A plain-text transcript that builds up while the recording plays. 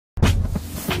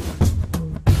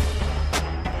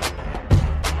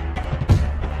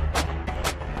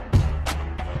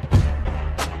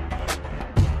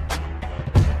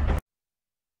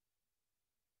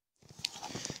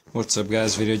What's up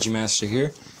guys, Video G Master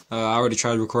here. I already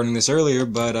tried recording this earlier,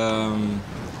 but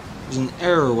there's an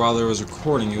error while there was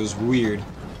recording. It was weird.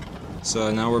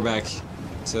 So now we're back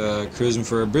to cruising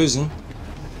for a bruising.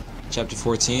 Chapter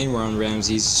 14, we're on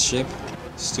Ramsey's ship.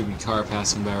 Stupid car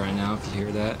passing by right now, if you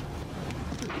hear that.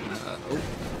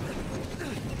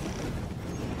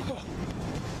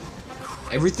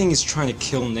 Everything is trying to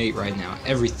kill Nate right now.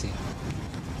 Everything.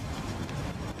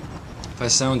 If I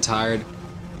sound tired,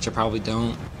 which I probably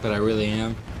don't, but I really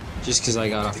am, just because I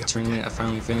got off the tournament. I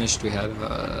finally finished. We had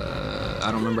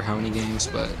I don't remember how many games,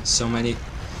 but so many.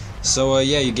 So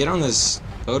yeah, you get on this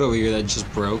boat over here that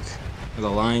just broke, the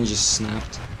line just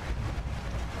snapped,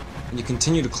 and you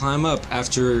continue to climb up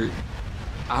after,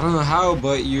 I don't know how,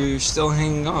 but you're still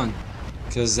hanging on,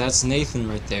 because that's Nathan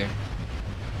right there.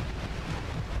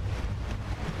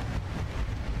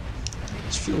 I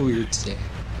just feel weird today.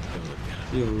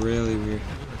 I feel really weird.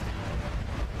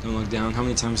 Don't look down. How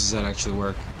many times does that actually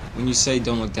work? When you say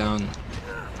don't look down,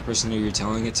 the person who you're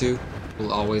telling it to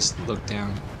will always look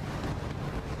down.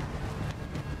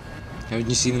 Haven't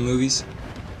you seen the movies?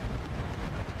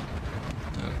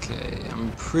 Okay,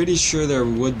 I'm pretty sure there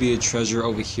would be a treasure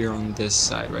over here on this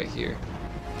side right here.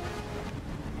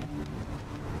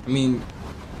 I mean,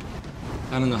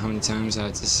 I don't know how many times I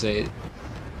have to say it.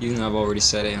 Even though I've already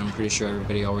said it, I'm pretty sure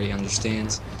everybody already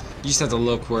understands. You just have to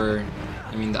look where,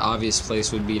 I mean, the obvious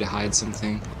place would be to hide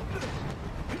something.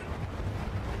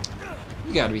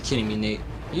 You gotta be kidding me, Nate.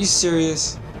 Are you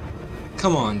serious?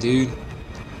 Come on, dude.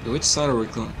 Which side are we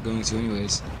going to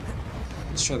anyways?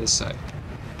 Let's try this side.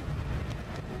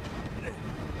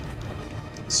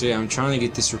 So yeah, I'm trying to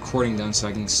get this recording done so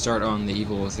I can start on The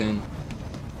Evil Within,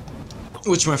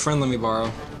 which my friend let me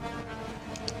borrow.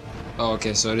 Oh,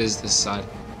 okay, so it is this side.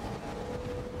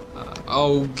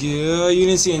 Oh, yeah, you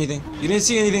didn't see anything. You didn't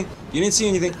see anything. You didn't see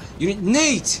anything. You didn't.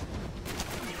 Nate!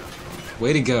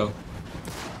 Way to go.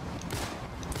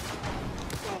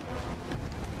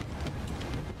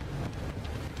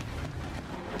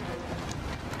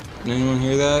 Can anyone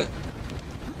hear that?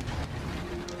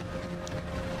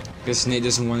 Guess Nate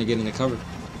doesn't want to get in the cover.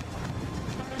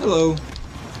 Hello.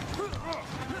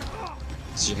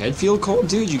 Does your head feel cold?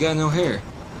 Dude, you got no hair.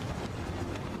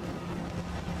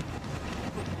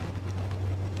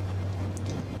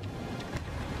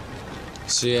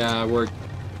 So yeah, I worked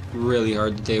really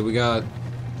hard today. We got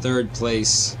 3rd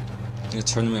place in a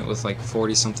tournament with like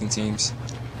 40-something teams.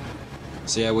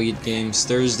 So yeah, we get games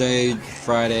Thursday,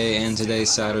 Friday, and today,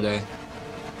 Saturday.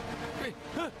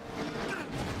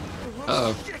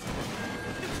 Uh-oh.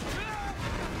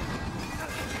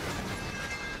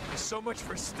 So much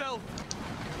for stealth.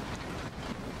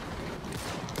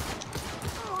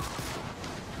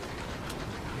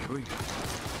 Here we go.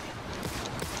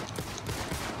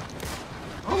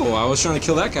 Oh, I was trying to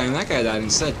kill that guy, and that guy died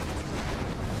instead.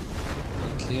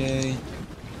 Okay.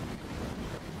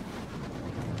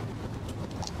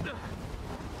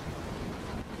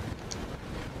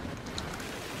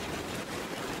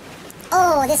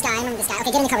 Oh, this guy, I remember this guy.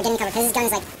 Okay, get in the cover, because his gun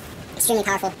is, like, extremely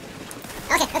powerful.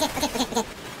 Okay.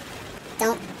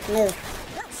 Don't move.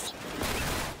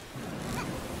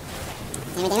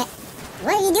 Damn it.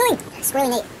 What are you doing? Squirrely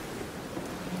Nate.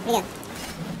 Here we go.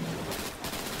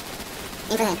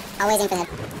 Aim for the head. Always aim for the head.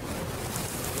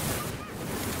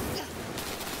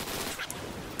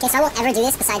 Okay, so I won't ever do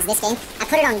this besides this game. I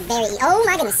put it on very easy. Oh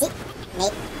my goodness, see?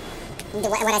 Nate.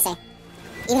 What'd I say?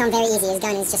 Even on very easy, his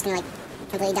gun is just gonna, like,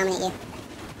 completely dominate you.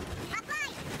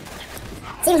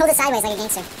 So even hold it sideways like a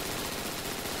gangster.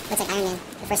 Looks like Iron Man.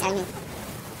 The first Iron Man.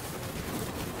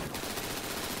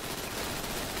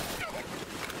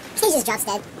 He just drops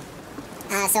dead.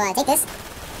 So take this.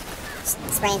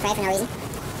 Spray and pray for no reason.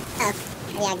 Uh-oh.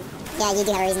 Yeah, you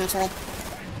do have a reason, actually.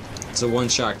 It's a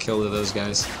one-shot kill to those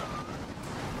guys.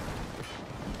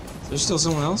 Is there still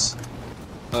someone else?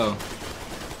 Oh.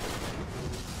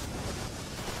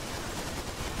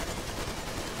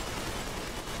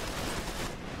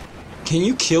 Can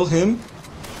you kill him?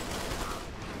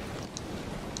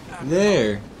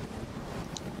 There.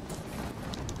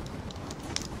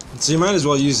 So you might as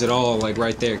well use it all, like,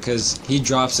 right there, because he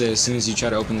drops it as soon as you try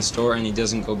to open this door, and he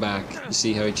doesn't go back. You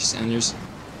see how he just enters?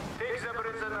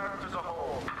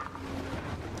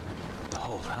 The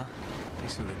hold, huh?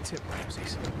 Thanks for the tip,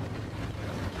 Ramses.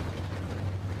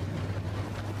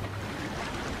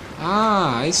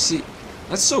 Ah, I see.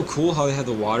 That's so cool how they had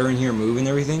the water in here move and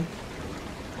everything.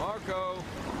 Marco.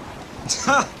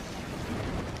 Ha!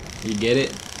 You get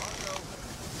it?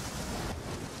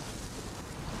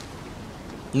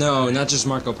 No, not just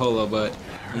Marco Polo, but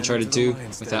Uncharted 2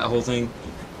 with that whole thing.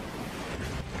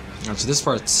 Alright, so this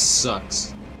part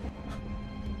sucks.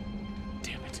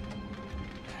 Damn it.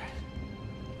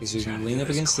 So he's gonna lean up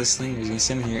against this thing, he's gonna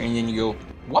stand in here, and then you go,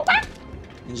 whoop,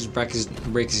 and just break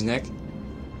his neck.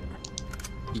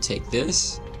 You take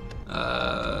this,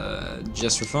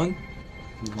 just for fun,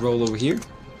 roll over here.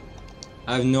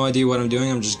 I have no idea what I'm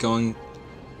doing, I'm just going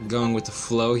with the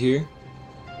flow here.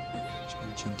 Just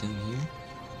gonna jump down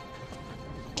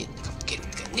here.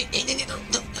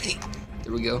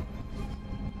 There we go.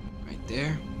 Right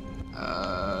there.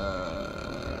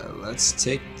 Let's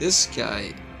take this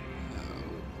guy.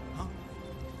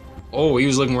 Oh, he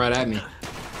was looking right at me.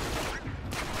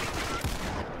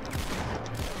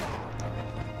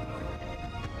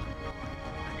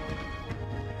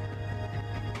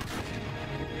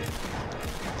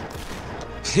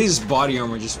 His body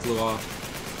armor just flew off.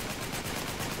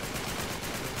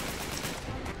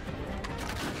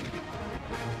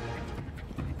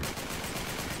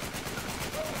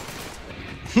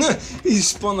 He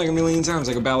spun like a million times,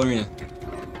 like a ballerina.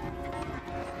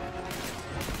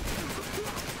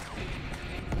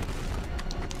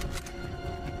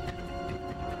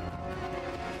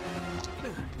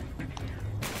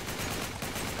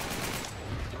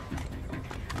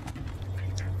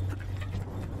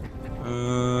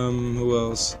 Who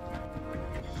else?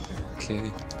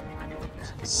 Okay.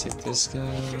 Let's take this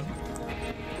guy.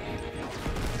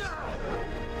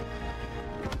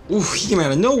 Ooh, he came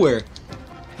out of nowhere!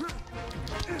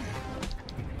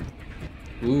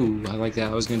 Ooh, I like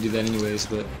that. I was gonna do that anyways,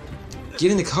 but...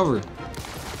 Get in the cover!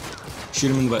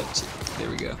 Shoot him in the butt. There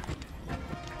we go.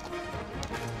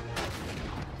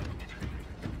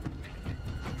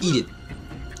 Eat it!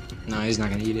 No, he's not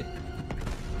gonna eat it.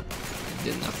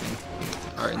 Did nothing.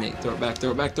 Alright, Nate, throw it back,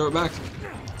 throw it back, throw it back!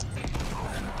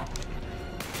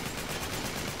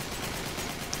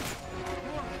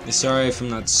 Sorry if I'm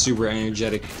not super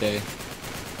energetic today.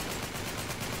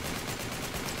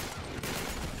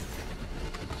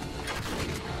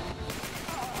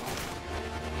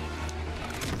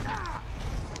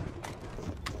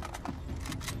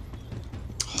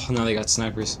 Oh, now they got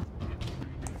snipers.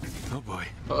 Oh boy.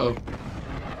 Uh-oh.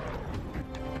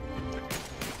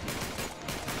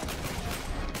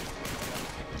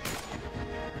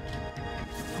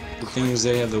 Good thing is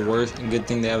they have the worst, and good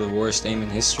thing they have the worst aim in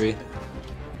history.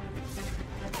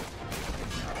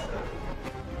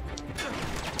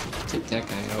 Take that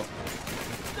guy out.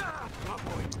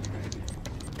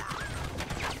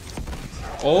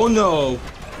 Oh no!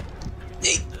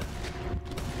 Hey.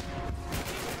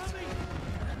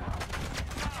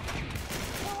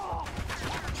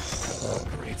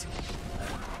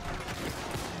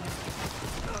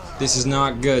 This is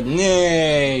not good.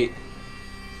 Nay!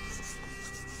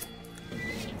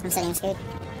 I'm starting, I'm screwed.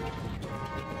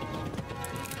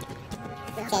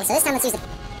 Okay, so this time let's use the...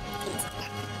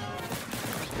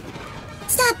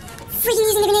 Stop freaking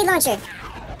using the grenade launcher!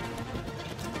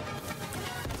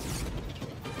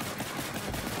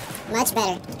 Much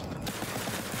better.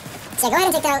 So go ahead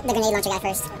and take out the grenade launcher guy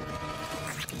first.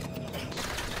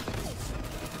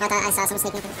 Oh, I thought I saw someone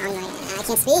sneaking up on me. I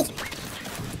can't speak.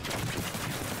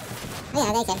 Oh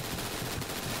yeah, okay.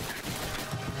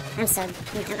 I'm so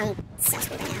screwed right now.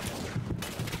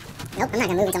 Nope, I'm not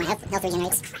gonna move until my health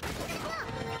regenerates.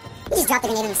 He just dropped the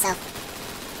grenade on himself.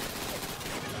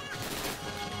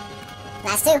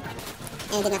 Last two.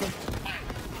 And it did nothing.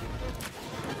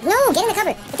 No, get in the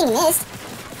cover. Good thing you missed.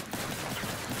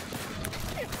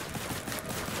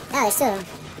 Oh, there's two of them.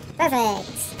 Perfect.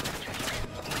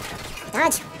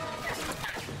 Dodge.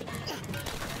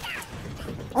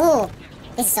 Oh,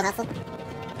 this is so helpful.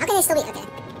 How can they still be? Okay.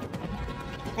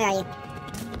 Where are you?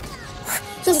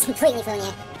 He just completely flew in the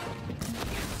air.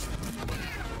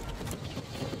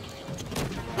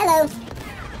 Hello.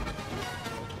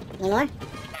 Any more?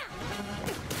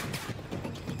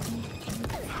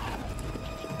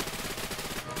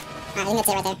 Alright, I think that's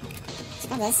it right there. Let's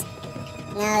grab this.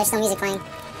 No, there's still music playing.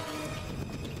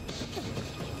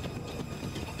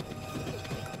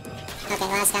 Okay,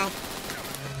 last guy.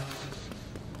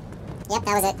 Yep,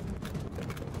 that was it.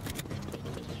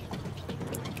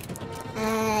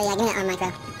 Yeah, give me that arm micro.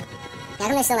 Yeah, I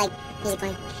think there's still, like, music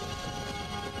playing.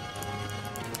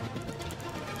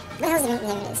 What the hell is it?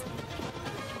 There it is.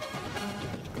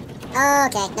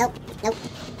 Okay, nope, nope.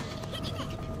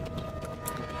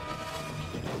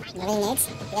 Nobody nades?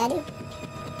 Yeah, I do.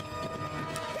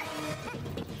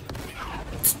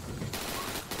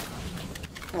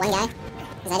 One guy?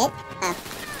 Is that it? Oh.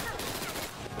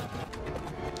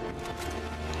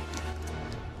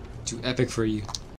 Too epic for you.